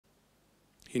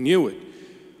He knew it.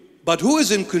 But who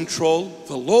is in control?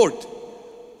 The Lord.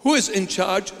 Who is in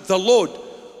charge? The Lord.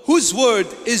 Whose word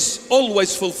is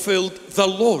always fulfilled? The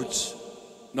Lord's.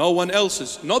 No one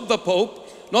else's. Not the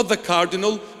Pope, not the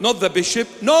Cardinal, not the Bishop,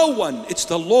 no one. It's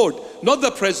the Lord. Not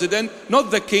the President,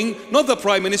 not the King, not the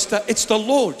Prime Minister. It's the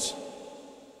Lord's.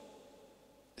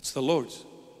 It's the Lord's.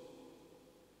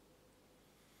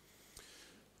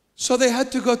 So they had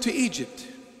to go to Egypt.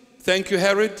 Thank you,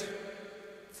 Herod,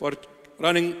 for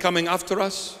coming after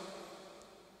us.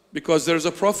 Because there's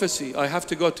a prophecy, I have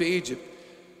to go to Egypt.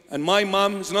 And my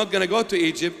mom is not going to go to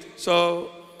Egypt, so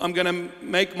I'm going to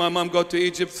make my mom go to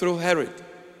Egypt through Herod.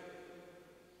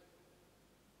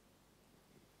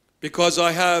 Because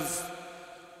I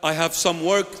have some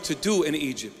work to do in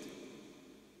Egypt.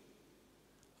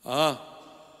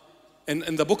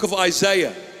 In the book of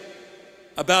Isaiah,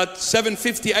 about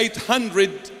 750,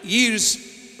 800 years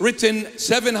written,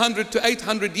 700 to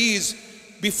 800 years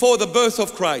before the birth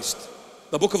of Christ.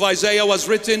 The book of Isaiah was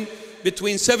written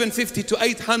between 750 to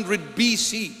 800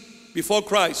 BC, before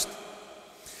Christ.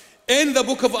 In the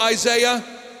book of Isaiah,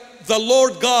 the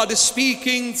Lord God is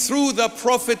speaking through the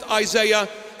prophet Isaiah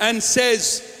and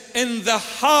says, in the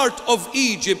heart of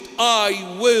Egypt,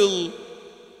 I will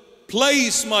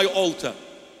place my altar.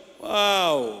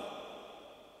 Wow.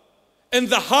 In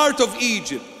the heart of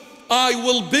Egypt, I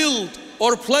will build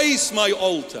or place my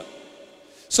altar.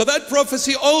 So that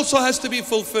prophecy also has to be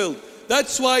fulfilled.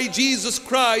 That's why Jesus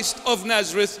Christ of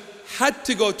Nazareth had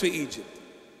to go to Egypt.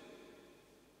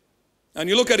 And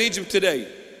you look at Egypt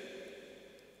today,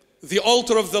 the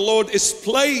altar of the Lord is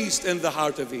placed in the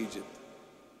heart of Egypt.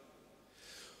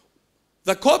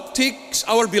 The Coptics,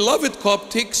 our beloved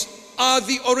Coptics, are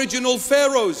the original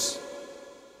pharaohs.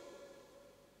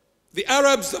 The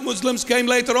Arabs, the Muslims came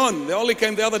later on. They only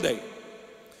came the other day.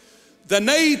 The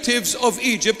natives of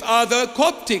Egypt are the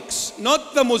Coptics,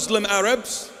 not the Muslim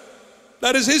Arabs.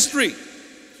 That is history.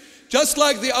 Just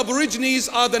like the Aborigines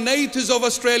are the natives of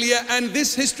Australia, and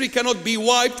this history cannot be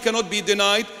wiped, cannot be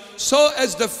denied, so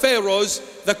as the pharaohs,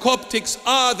 the Coptics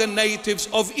are the natives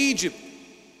of Egypt.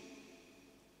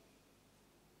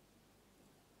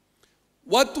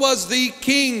 What was the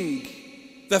king,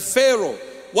 the pharaoh?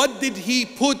 What did he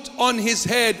put on his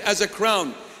head as a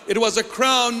crown? It was a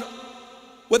crown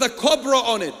with a cobra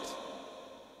on it.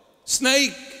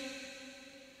 Snake.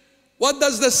 What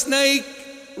does the snake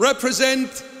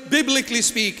represent biblically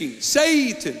speaking?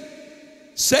 Satan.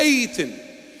 Satan.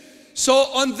 So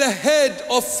on the head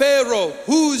of Pharaoh,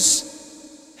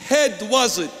 whose head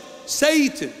was it?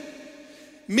 Satan.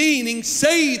 Meaning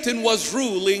Satan was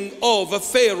ruling over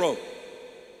Pharaoh.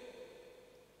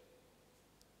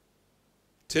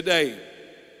 Today,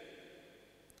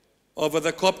 over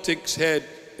the Coptic's head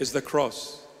is the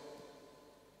cross,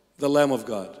 the Lamb of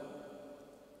God.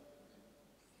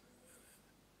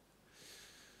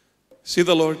 See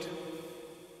the Lord?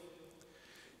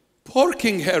 Poor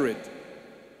King Herod,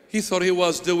 he thought he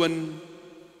was doing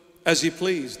as he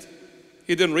pleased.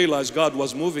 He didn't realize God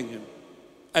was moving him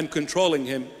and controlling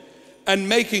him and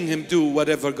making him do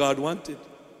whatever God wanted.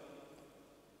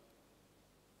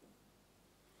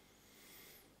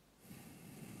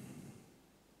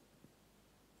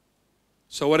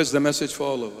 So what is the message for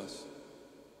all of us?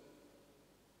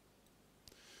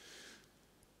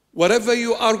 Whatever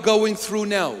you are going through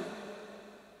now,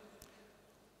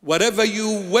 whatever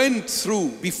you went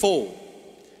through before,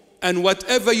 and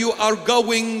whatever you are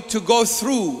going to go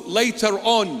through later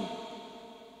on,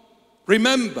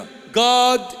 remember,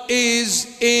 God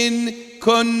is in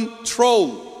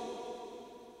control.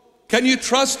 Can you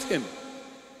trust Him?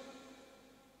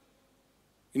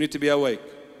 You need to be awake.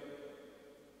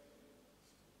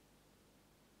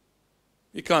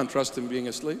 You can't trust Him being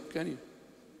asleep, can you?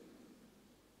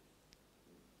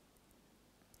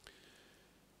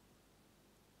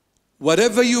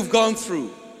 Whatever you've gone through,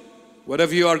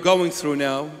 whatever you are going through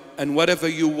now, and whatever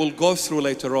you will go through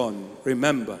later on,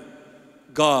 remember,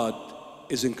 God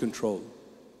is in control.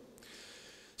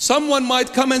 Someone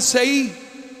might come and say,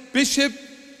 Bishop,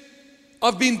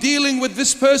 I've been dealing with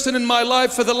this person in my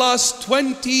life for the last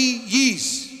 20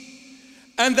 years.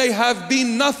 And they have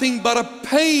been nothing but a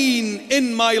pain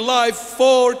in my life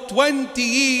for 20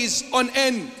 years on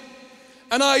end.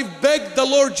 And I begged the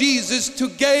Lord Jesus to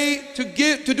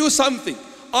do something.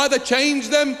 Either change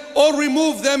them or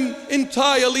remove them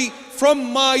entirely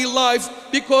from my life,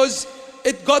 because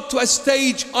it got to a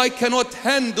stage I cannot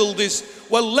handle this.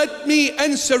 Well, let me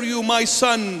answer you, my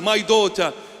son, my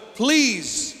daughter.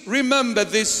 Please remember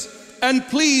this and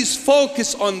please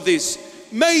focus on this.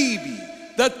 Maybe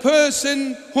that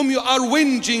person whom you are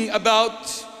whinging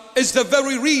about is the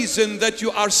very reason that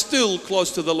you are still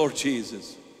close to the Lord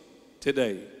Jesus.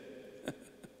 today.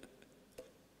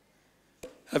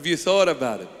 Have you thought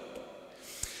about it?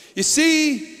 You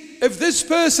see, if this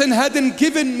person hadn't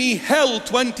given me hell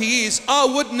 20 years, I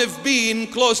wouldn't have been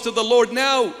close to the Lord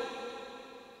now.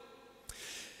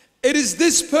 It is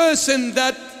this person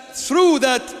that through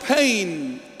that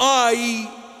pain, I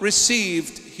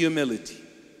received humility.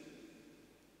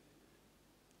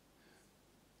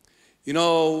 You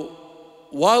know,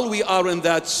 while we are in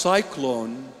that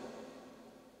cyclone,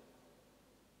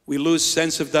 we lose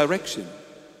sense of direction.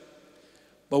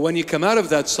 But when you come out of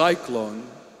that cyclone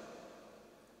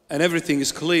and everything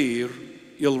is clear,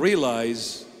 you'll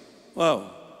realize,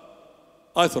 wow,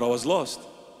 I thought I was lost.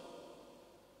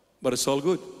 But it's all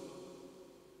good.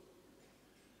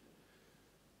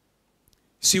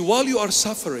 See, while you are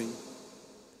suffering,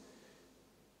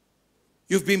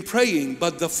 you've been praying,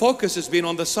 but the focus has been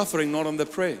on the suffering, not on the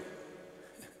prayer,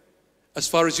 as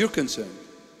far as you're concerned.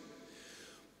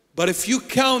 But if you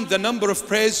count the number of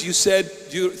prayers you said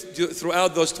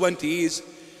throughout those 20 years,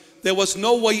 there was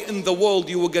no way in the world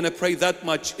you were going to pray that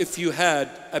much if you had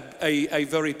a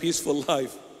very peaceful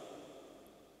life.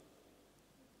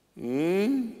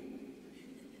 Isn't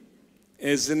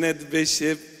it,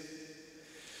 Bishop?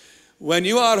 When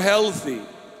you are healthy,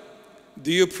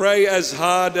 do you pray as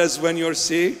hard as when you're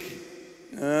sick?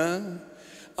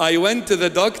 I went to the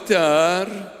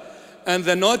doctor, and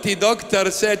the naughty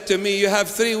doctor said to me, you have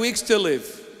 3 weeks to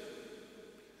live.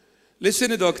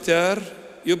 Listen, doctor,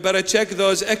 you better check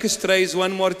those x-rays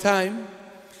one more time,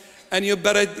 and you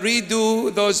better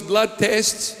redo those blood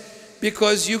tests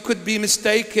because you could be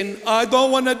mistaken. I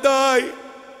don't want to die.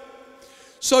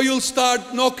 So you'll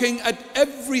start knocking at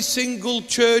every single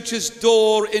church's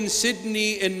door in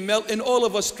Sydney, in all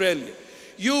of Australia.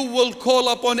 You will call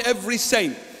upon every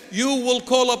saint. You will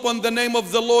call upon the name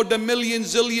of the Lord a million,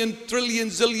 zillion, trillion,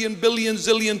 zillion, billion,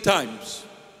 zillion times.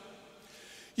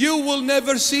 You will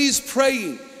never cease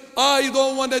praying. I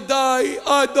don't want to die.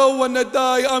 I don't want to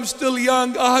die. I'm still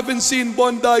young. I haven't seen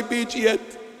Bondi Beach yet.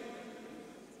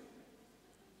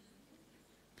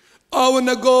 I want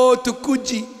to go to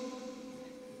Coogee.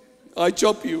 I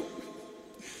chop you.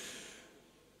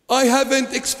 I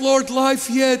haven't explored life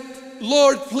yet.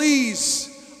 Lord, please,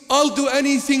 I'll do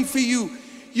anything for you.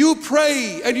 You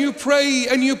pray and you pray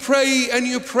and you pray and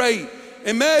you pray.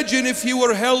 Imagine if you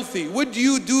were healthy. Would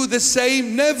you do the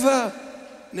same? Never.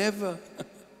 Never.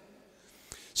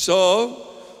 So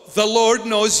the Lord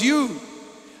knows you.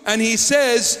 And He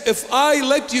says, if I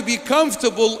let you be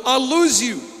comfortable, I'll lose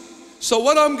you. So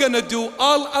what I'm going to do,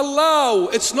 I'll allow.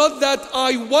 It's not that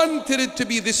I wanted it to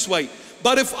be this way.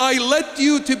 But if I let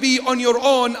you to be on your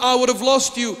own, I would have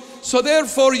lost you. So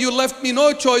therefore you left me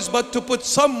no choice but to put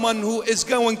someone who is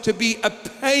going to be a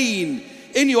pain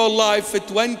in your life for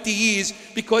 20 years,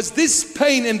 because this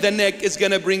pain in the neck is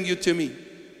going to bring you to me.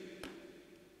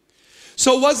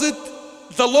 So was it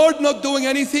the Lord not doing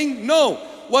anything? No.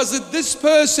 Was it this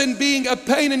person being a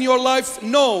pain in your life?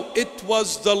 No. It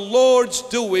was the Lord's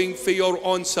doing for your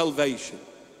own salvation.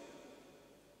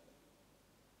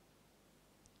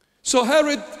 So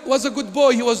Herod was a good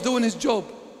boy. He was doing his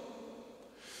job.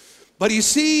 But you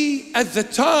see, at the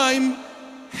time,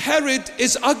 Herod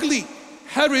is ugly.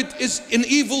 Herod is an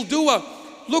evildoer.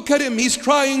 Look at him. He's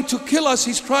trying to kill us.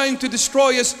 He's trying to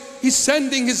destroy us. He's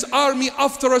sending his army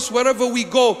after us wherever we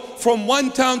go, from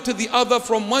one town to the other,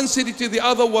 from one city to the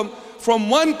other one, from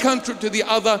one country to the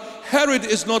other. Herod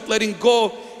is not letting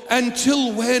go.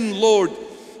 Until when, Lord?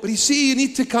 But you see, you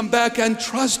need to come back and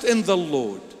trust in the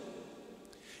Lord.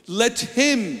 Let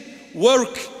Him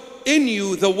work in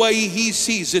you the way He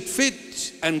sees it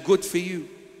fit and good for you.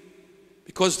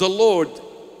 Because the Lord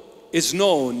is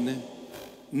known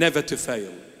never to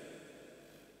fail.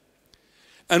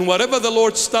 And whatever the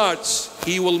Lord starts,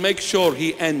 He will make sure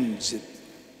He ends it.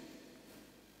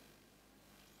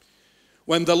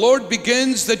 When the Lord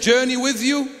begins the journey with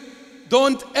you,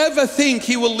 don't ever think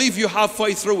He will leave you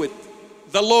halfway through it.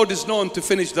 The Lord is known to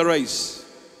finish the race.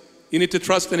 You need to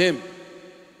trust in Him.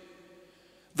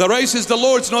 The race is the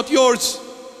Lord's, not yours.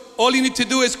 All you need to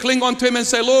do is cling on to Him and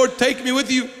say, Lord, take me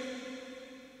with you.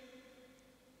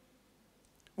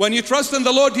 When you trust in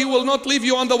the Lord, He will not leave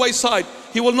you on the wayside.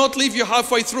 He will not leave you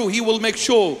halfway through. He will make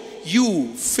sure you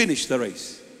finish the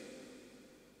race.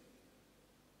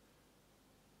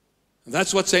 And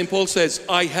that's what St. Paul says,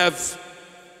 I have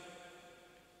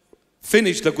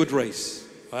finished the good race.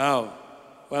 Wow.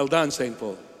 Well done, St.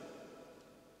 Paul.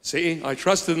 See, I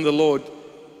trusted in the Lord.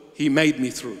 He made me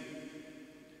through.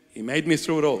 He made me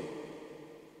through it all.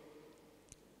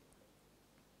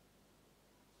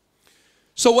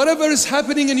 So whatever is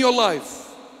happening in your life,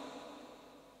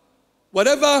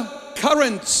 whatever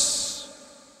currents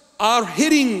are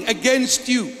hitting against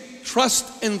you,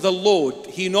 trust in the Lord.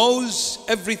 He knows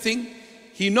everything.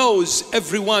 He knows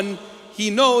everyone.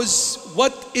 He knows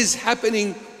what is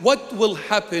happening, what will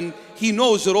happen. He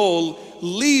knows it all.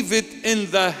 Leave it in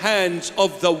the hands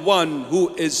of the one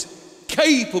who is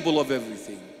capable of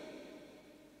everything.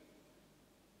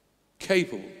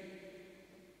 Capable.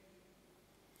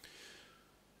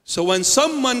 So when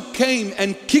someone came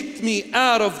and kicked me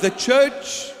out of the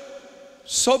church,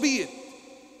 so be it.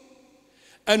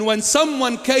 And when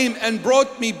someone came and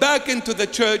brought me back into the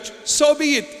church, so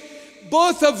be it.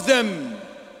 Both of them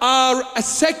are a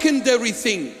secondary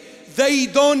thing. They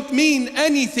don't mean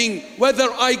anything whether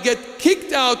I get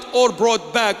kicked out or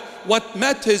brought back. What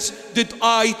matters, did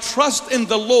I trust in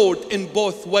the Lord in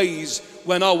both ways?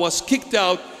 When I was kicked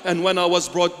out and when I was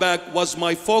brought back, was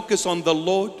my focus on the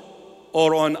Lord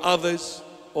or on others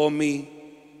or me?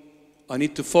 I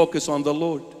need to focus on the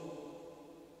Lord.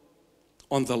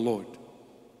 On the Lord.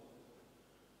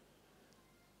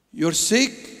 You're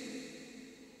sick?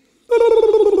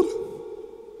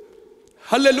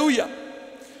 Hallelujah.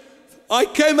 I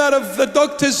came out of the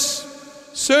doctor's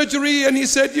surgery and he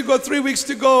said, you got 3 weeks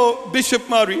to go, Bishop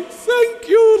Mari. Thank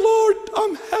you, Lord.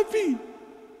 I'm happy.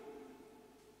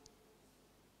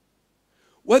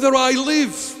 Whether I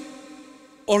live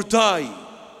or die,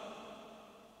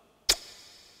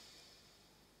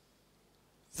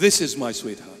 this is my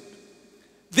sweetheart.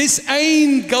 This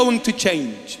ain't going to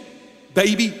change,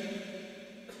 baby.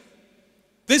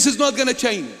 This is not going to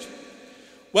change.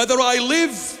 Whether I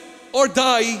live or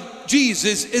die,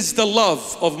 Jesus is the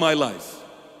love of my life.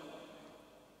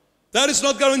 That is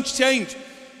not going to change.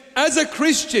 As a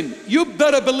Christian, you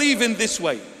better believe in this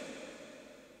way.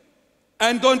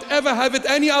 And don't ever have it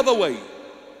any other way.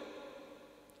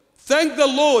 Thank the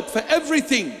Lord for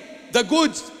everything, the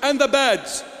goods and the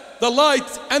bads, the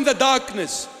light and the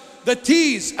darkness, the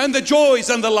tears and the joys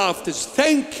and the laughters.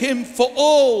 Thank Him for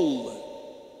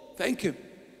all. Thank Him.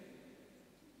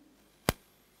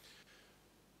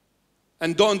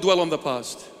 And don't dwell on the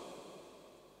past.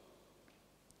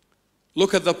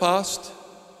 Look at the past.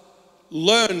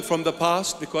 Learn from the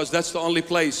past, because that's the only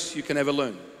place you can ever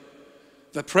learn.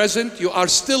 The present, you are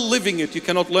still living it. You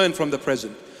cannot learn from the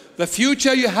present. The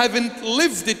future, you haven't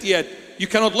lived it yet. You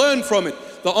cannot learn from it.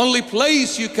 The only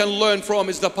place you can learn from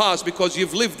is the past, because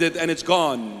you've lived it and it's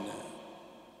gone.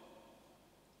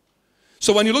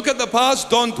 So when you look at the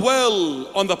past, don't dwell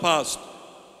on the past.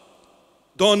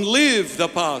 Don't live the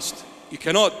past. You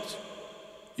cannot.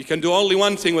 You can do only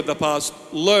one thing with the past: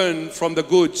 learn from the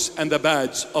goods and the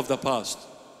bads of the past,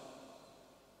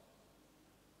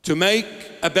 to make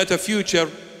a better future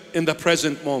in the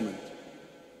present moment.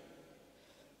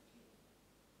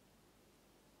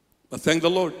 But thank the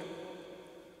Lord.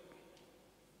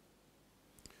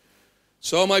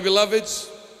 So, my beloveds,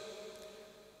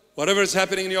 whatever is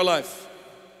happening in your life,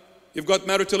 you've got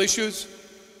marital issues,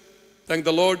 thank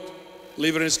the Lord,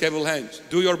 leave it in His capable hands.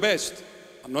 Do your best.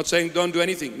 I'm not saying don't do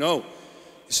anything, no.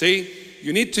 You see,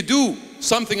 you need to do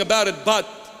something about it, but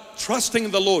trusting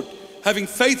in the Lord, having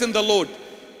faith in the Lord,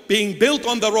 being built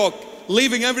on the rock,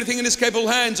 leaving everything in His capable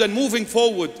hands and moving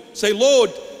forward. Say,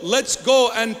 Lord, let's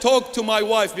go and talk to my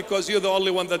wife, because you're the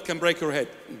only one that can break her head.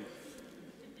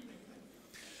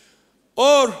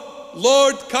 Or,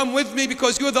 Lord, come with me,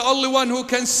 because you're the only one who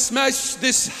can smash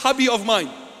this hubby of mine.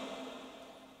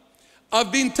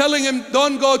 I've been telling him,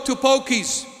 don't go to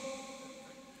pokies.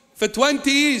 For 20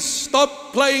 years,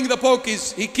 stop playing the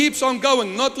pokies. He keeps on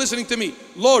going, not listening to me.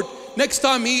 Lord, next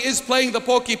time he is playing the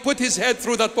pokey, put his head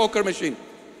through that poker machine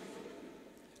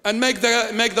and make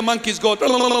the monkeys go.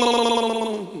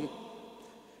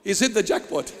 He's hit the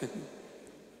jackpot.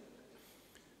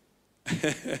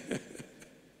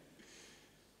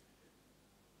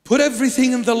 Put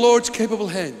everything in the Lord's capable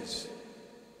hands.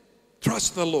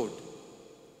 Trust the Lord.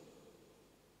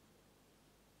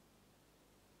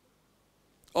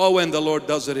 Oh, when the Lord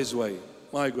does it His way.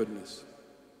 My goodness.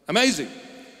 Amazing.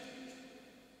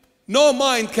 No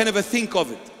mind can ever think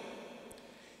of it.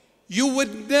 You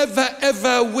would never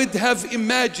ever would have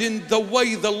imagined the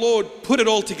way the Lord put it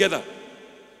all together.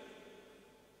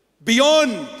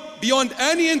 Beyond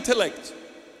any intellect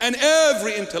and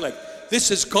every intellect.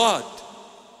 This is God.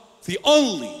 The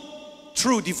only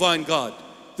true divine God.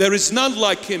 There is none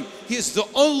like Him. He is the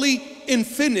only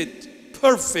infinite,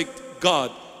 perfect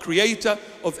God. Creator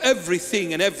of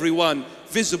everything and everyone,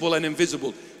 visible and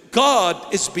invisible.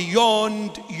 God is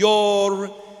beyond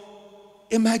your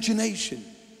imagination.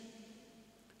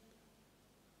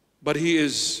 But He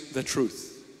is the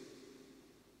truth.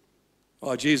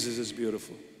 Oh, Jesus is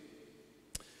beautiful.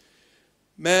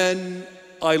 Man,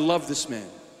 I love this man.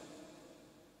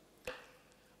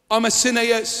 I'm a sinner,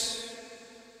 yes.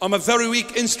 I'm a very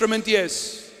weak instrument,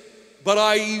 yes. But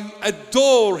I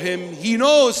adore him. He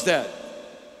knows that.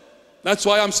 That's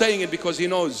why I'm saying it, because he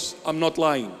knows I'm not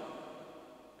lying.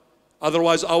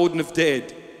 Otherwise, I wouldn't have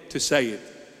dared to say it,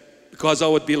 because I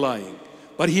would be lying.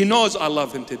 But he knows I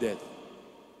love him to death.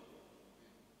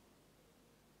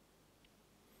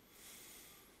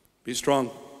 Be strong.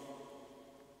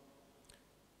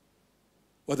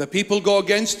 Whether people go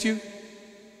against you,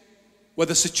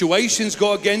 whether situations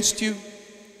go against you,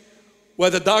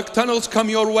 whether dark tunnels come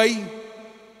your way,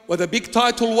 whether big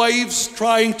tidal waves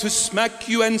trying to smack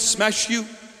you and smash you,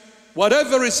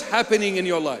 whatever is happening in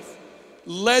your life,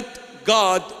 let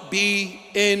God be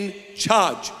in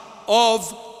charge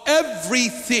of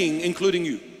everything, including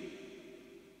you.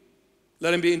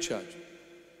 Let him be in charge.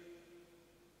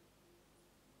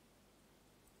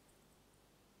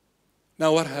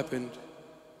 Now what happened?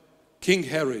 King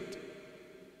Herod,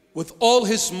 with all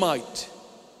his might,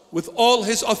 with all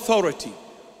his authority,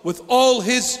 with all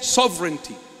his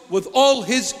sovereignty, with all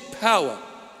his power,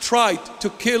 tried to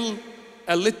kill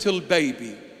a little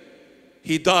baby.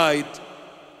 He died,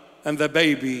 and the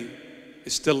baby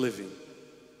is still living.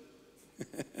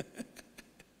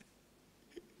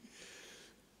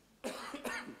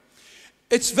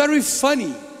 It's very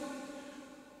funny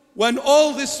when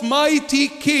all this mighty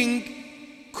king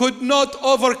could not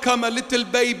overcome a little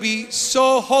baby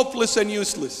so hopeless and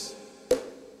useless.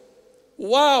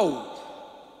 Wow.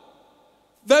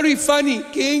 Very funny,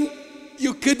 king.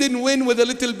 You couldn't win with a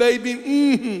little baby.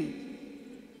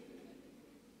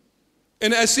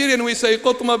 In Assyrian we say,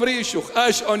 "Qutma brishuch,"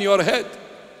 ash on your head.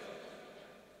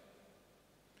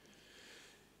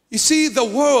 You see, the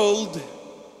world,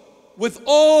 with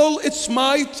all its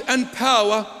might and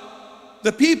power,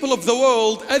 the people of the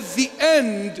world, at the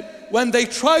end, when they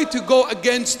try to go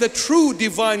against the true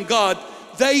divine God,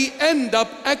 they end up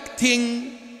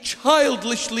acting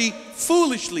childishly,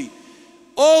 foolishly.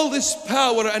 All this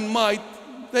power and might,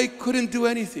 they couldn't do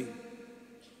anything.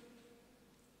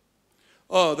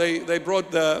 Oh, they brought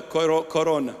the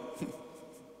corona.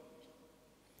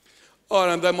 Oh,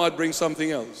 and they might bring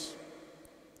something else.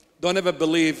 Don't ever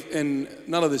believe in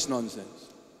none of this nonsense.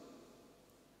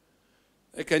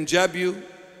 They can jab you,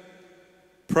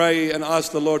 pray and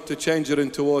ask the Lord to change it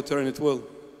into water, and it will.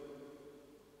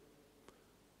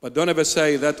 But don't ever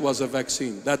say that was a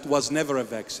vaccine. That was never a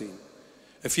vaccine.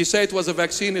 If you say it was a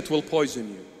vaccine, it will poison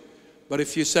you. But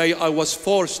if you say, I was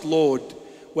forced, Lord,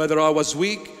 whether I was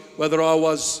weak, whether I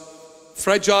was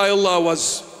fragile, I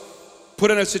was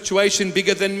put in a situation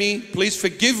bigger than me, please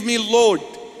forgive me, Lord,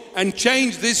 and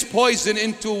change this poison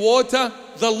into water,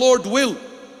 the Lord will.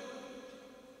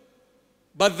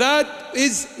 But that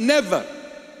is never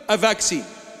a vaccine.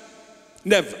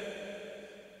 Never.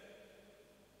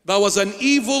 That was an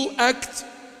evil act,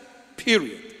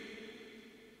 period.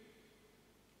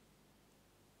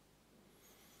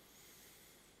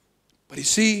 But you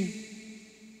see,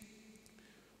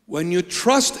 when you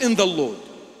trust in the Lord,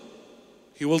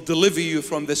 He will deliver you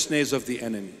from the snares of the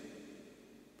enemy.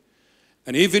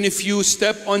 And even if you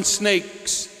step on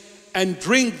snakes and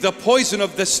drink the poison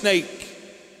of the snake,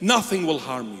 nothing will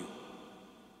harm you.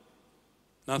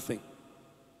 Nothing.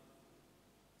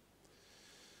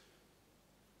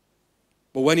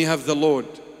 But when you have the Lord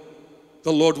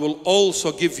will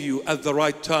also give you at the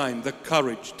right time the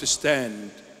courage to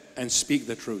stand and speak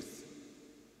the truth.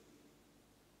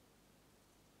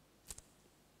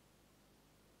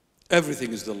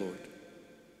 Everything is the Lord.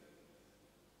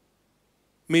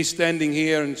 Me standing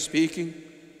here and speaking,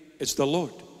 it's the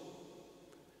Lord.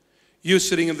 You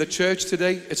sitting in the church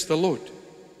today, it's the Lord.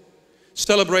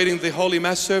 Celebrating the Holy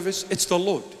Mass service, it's the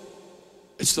Lord.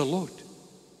 It's the Lord.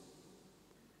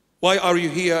 Why are you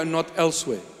here and not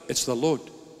elsewhere? It's the Lord.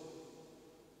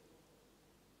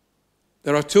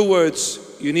 There are two words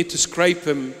you need to scrape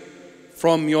them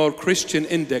from your Christian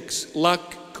index: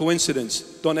 luck, coincidence.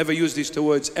 Don't ever use these two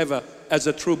words ever as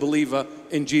a true believer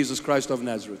in Jesus Christ of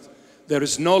Nazareth. There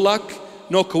is no luck,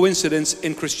 no coincidence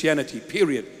in Christianity,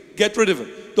 period. Get rid of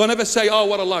it. Don't ever say, oh,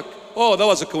 what a luck. Oh, that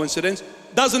was a coincidence.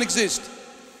 Doesn't exist.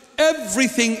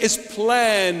 Everything is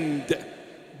planned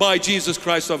by Jesus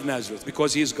Christ of Nazareth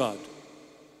because He is God.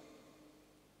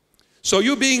 So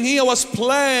you being here was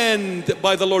planned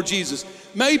by the Lord Jesus.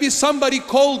 Maybe somebody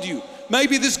called you.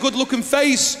 Maybe this good looking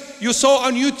face you saw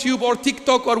on YouTube or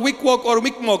TikTok or Wikwok or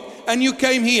Wikmok and you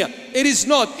came here. It is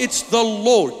not. It's the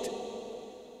Lord.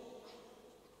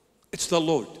 It's the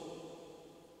Lord.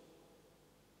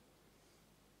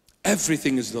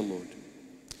 Everything is the Lord.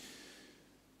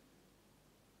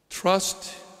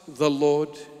 Trust the Lord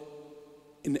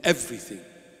in everything,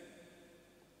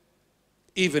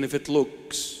 even if it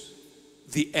looks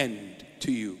the end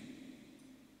to you.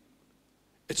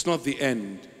 It's not the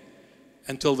end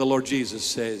until the Lord Jesus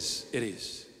says it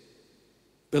is.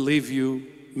 Believe you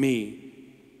me,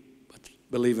 but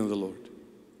believe in the Lord.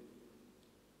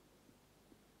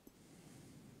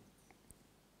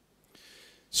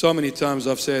 So many times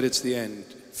I've said it's the end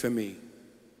for me.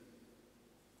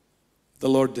 The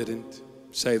Lord didn't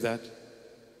say that.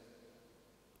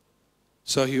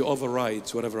 So He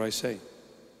overrides whatever I say.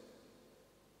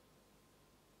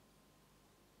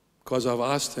 Because I've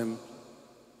asked Him,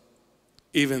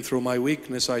 even through my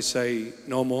weakness, I say,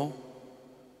 no more.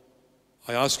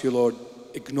 I ask you, Lord,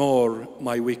 ignore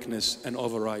my weakness and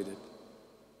override it.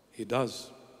 He does.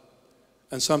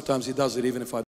 And sometimes He does it even if I